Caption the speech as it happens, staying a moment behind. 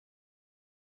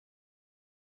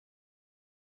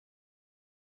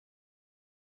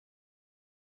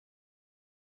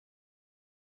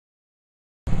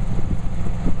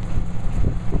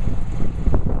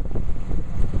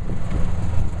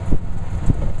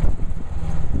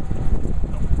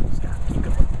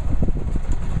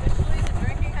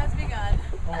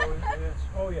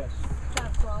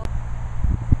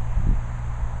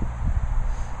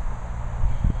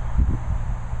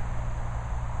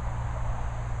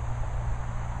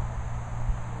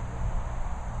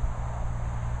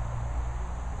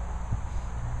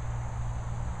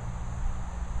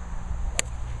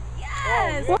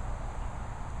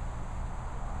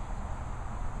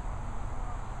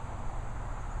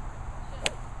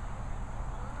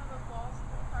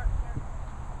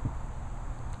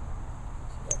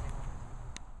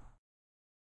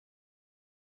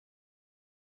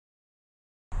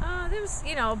There's,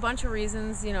 a bunch of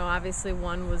reasons. Obviously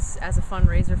one was as a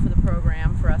fundraiser for the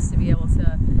program, for us to be able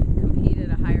to compete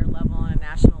at a higher level, on a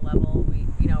national level.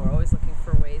 We're always looking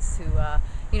for ways to,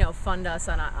 fund us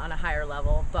on a higher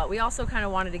level. But we also kind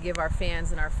of wanted to give our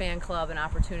fans and our fan club an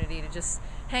opportunity to just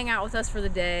hang out with us for the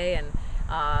day and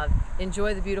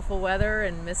enjoy the beautiful weather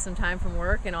and miss some time from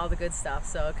work and all the good stuff.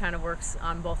 So it kind of works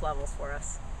on both levels for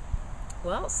us.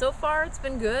 Well, so far it's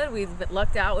been good. We've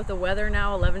lucked out with the weather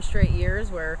now 11 straight years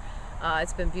where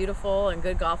it's been beautiful and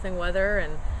good golfing weather,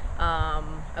 and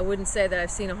I wouldn't say that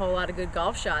I've seen a whole lot of good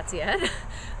golf shots yet,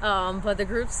 but the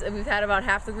groups, we've had about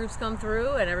half the groups come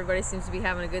through and everybody seems to be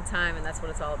having a good time, and that's what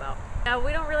it's all about.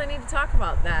 We don't really need to talk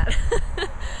about that.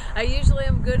 I usually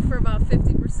am good for about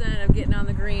 50% of getting on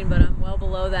the green, but I'm well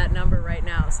below that number right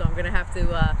now, so I'm going to have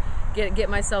to get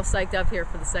myself psyched up here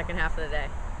for the second half of the day.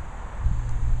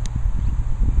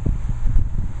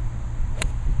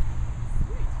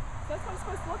 That's what it's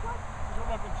supposed to look like? It looked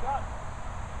like a shot.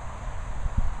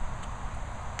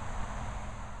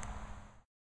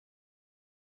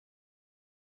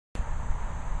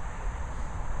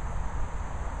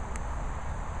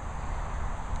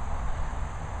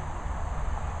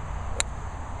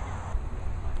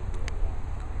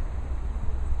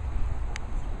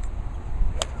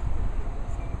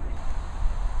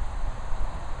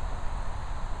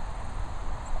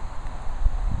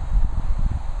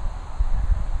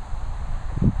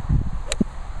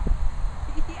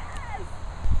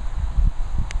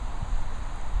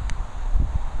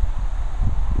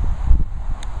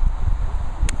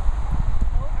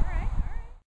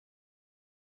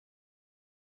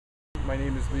 My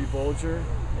name is Lee Bolger,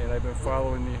 and I've been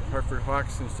following the Hartford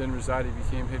Hawks since Jen Rosati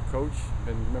became head coach.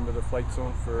 Been a member of the Flight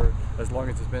Zone for as long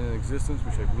as it's been in existence,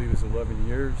 which I believe is 11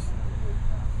 years.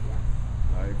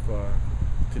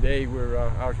 Today we're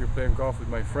out here playing golf with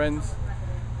my friends,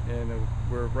 and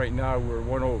right now we're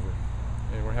 1 over,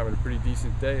 and we're having a pretty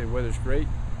decent day. The weather's great,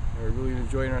 and we're really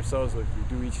enjoying ourselves like we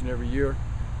do each and every year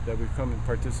that we've come and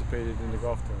participated in the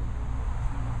golf tournament.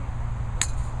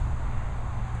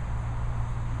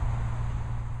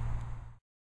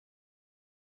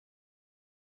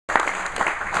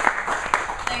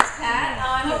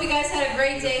 I hope you guys had a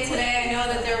great day today. I know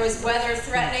that there was weather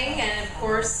threatening, and of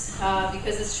course,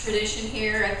 because it's tradition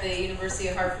here at the University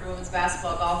of Hartford Women's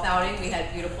Basketball Golf Outing, we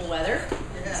had beautiful weather.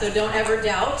 So don't ever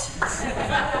doubt.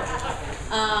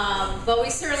 But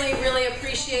we certainly really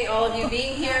appreciate all of you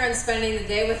being here and spending the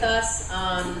day with us.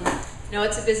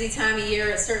 It's a busy time of year.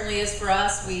 It certainly is for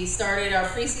us. We started our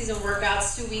preseason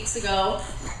workouts 2 weeks ago,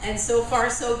 and so far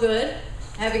so good.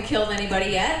 Haven't killed anybody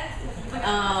yet.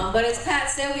 But as Pat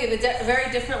said, we have a very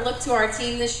different look to our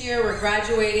team this year. We're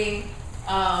graduating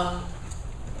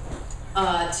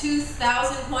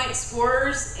 2,000-point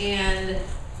scorers and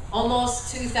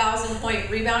almost 2,000-point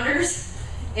rebounders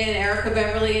in Erica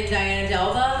Beverly and Diana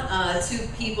Delva, two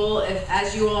people,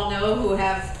 as you all know, who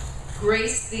have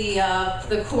graced the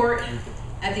court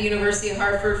at the University of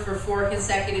Hartford for 4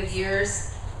 consecutive years.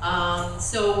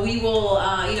 So we will,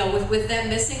 with them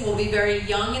missing, we'll be very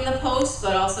young in the post,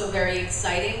 but also very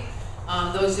exciting.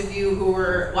 Those of you who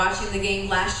were watching the game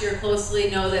last year closely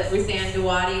know that Ruth Ann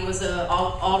Duwati was an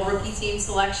all-rookie team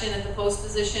selection at the post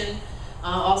position.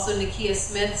 Also Nakia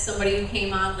Smith, somebody who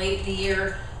came on late in the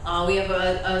year. We have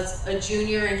a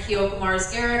junior in Kyoka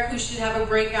Mars-Garrick who should have a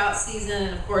breakout season,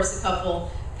 and of course a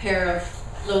pair of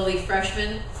lowly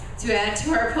freshmen to add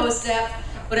to our post depth.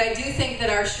 But I do think that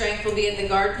our strength will be at the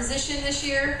guard position this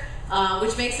year,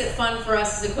 which makes it fun for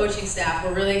us as a coaching staff.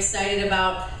 We're really excited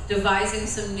about devising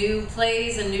some new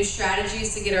plays and new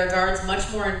strategies to get our guards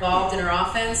much more involved in our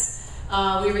offense.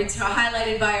 We were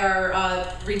highlighted by our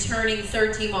returning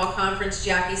third-team all-conference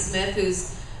Jackie Smith,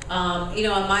 who's, in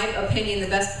my opinion, the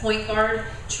best true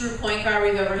point guard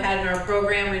we've ever had in our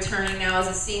program, returning now as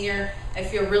a senior. I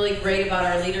feel really great about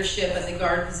our leadership at the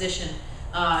guard position.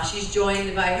 She's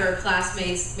joined by her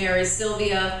classmates Mary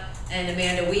Sylvia and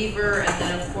Amanda Weaver, and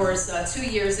then of course 2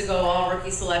 years ago all-rookie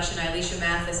selection Elisha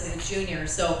Mathis as a junior.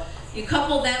 So you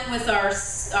couple them with our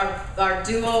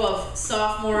duo of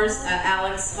sophomores,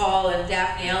 Alex Hall and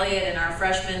Daphne Elliott, and our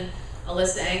freshman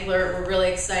Alyssa Engler. We're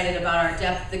really excited about our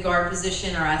depth at the guard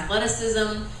position, our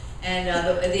athleticism, and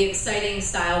the exciting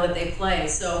style that they play.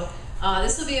 So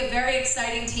this will be a very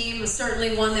exciting team,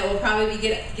 certainly one that will probably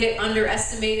get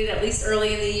underestimated, at least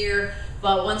early in the year.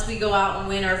 But once we go out and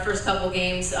win our first couple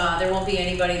games, there won't be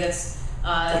anybody that's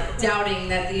doubting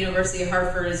that the University of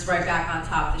Hartford is right back on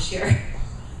top this year.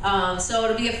 So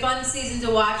it'll be a fun season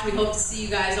to watch. We hope to see you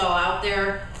guys all out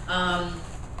there.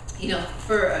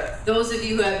 For those of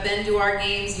you who have been to our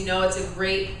games, you know it's a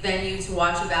great venue to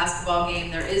watch a basketball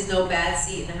game. There is no bad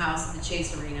seat in the house at the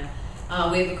Chase Arena.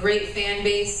 We have a great fan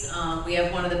base. We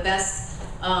have one of the best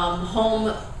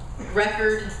home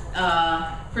record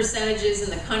percentages in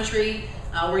the country.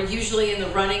 We're usually in the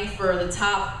running for the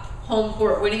top home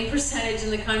court winning percentage in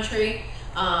the country.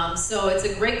 So it's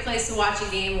a great place to watch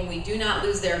a game, and we do not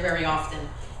lose there very often.